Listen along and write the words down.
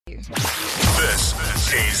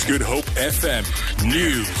This is Good Hope FM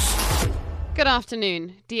News. Good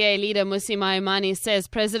afternoon. DA leader Mmusi Maimane says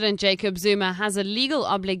President Jacob Zuma has a legal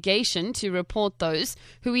obligation to report those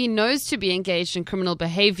who he knows to be engaged in criminal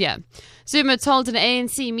behaviour. Zuma told an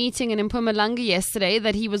ANC meeting in Mpumalanga yesterday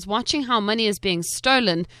that he was watching how money is being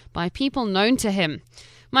stolen by people known to him.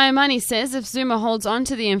 Maimane says if Zuma holds on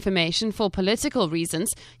to the information for political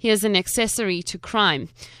reasons, he is an accessory to crime.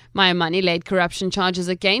 Maimane laid corruption charges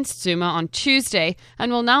against Zuma on Tuesday and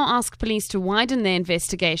will now ask police to widen their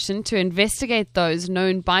investigation to investigate those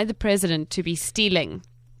known by the president to be stealing.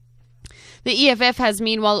 The EFF has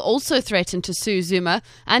meanwhile also threatened to sue Zuma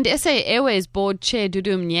and SA Airways board chair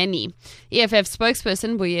Dudu Mnyeni. EFF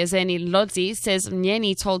spokesperson Buyezeni Lodzi says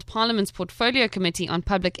Mnyeni told Parliament's Portfolio Committee on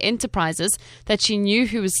Public Enterprises that she knew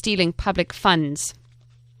who was stealing public funds.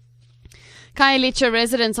 Khayelitsha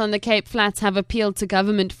residents on the Cape Flats have appealed to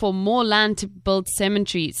government for more land to build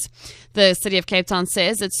cemeteries. The City of Cape Town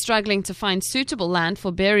says it's struggling to find suitable land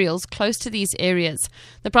for burials close to these areas.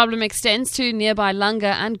 The problem extends to nearby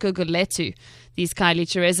Langa and Guguletu. These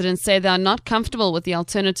Khayelitsha residents say they are not comfortable with the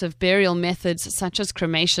alternative burial methods such as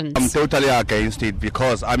cremations. I'm totally against it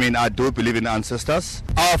because, I do believe in ancestors.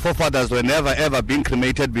 Our forefathers were never ever been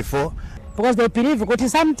cremated before. Because they believe that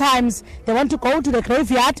sometimes they want to go to the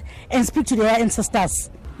graveyard and speak to their ancestors.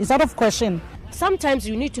 It's out of question. Sometimes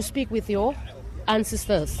you need to speak with your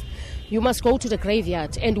ancestors. You must go to the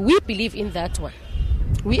graveyard, and we believe in that one.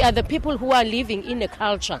 We are the people who are living in a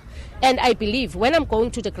culture, and I believe when I'm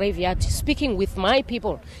going to the graveyard, speaking with my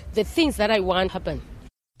people, the things that I want happen.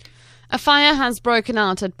 A fire has broken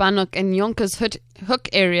out at Bannock and Yonkers Hook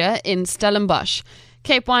area in Stellenbosch.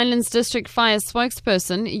 Cape Winelands District Fire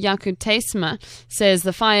spokesperson Yaku Teisma says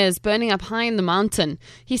the fire is burning up high in the mountain.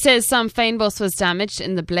 He says some fynbos was damaged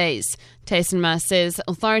in the blaze. Teisma says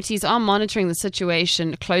authorities are monitoring the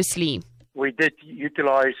situation closely. We did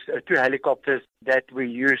utilize 2 helicopters that we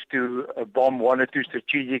used to bomb 1 or 2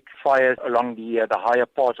 strategic fires along the higher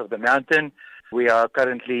parts of the mountain. We are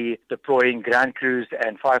currently deploying ground crews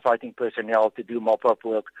and firefighting personnel to do mop-up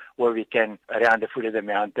work where we can around the foot of the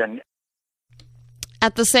mountain.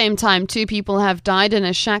 At the same time, 2 people have died in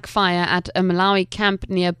a shack fire at a Malawi camp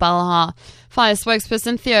near Balha. Fire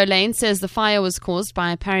spokesperson Theo Lane says the fire was caused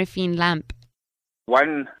by a paraffin lamp.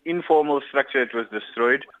 One informal structure was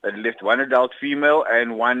destroyed. It left 1 adult female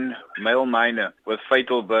and 1 male minor with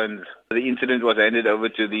fatal burns. The incident was handed over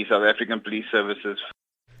to the South African Police Services.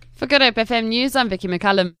 For Good Hope FM News, I'm Vicky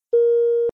McCullum.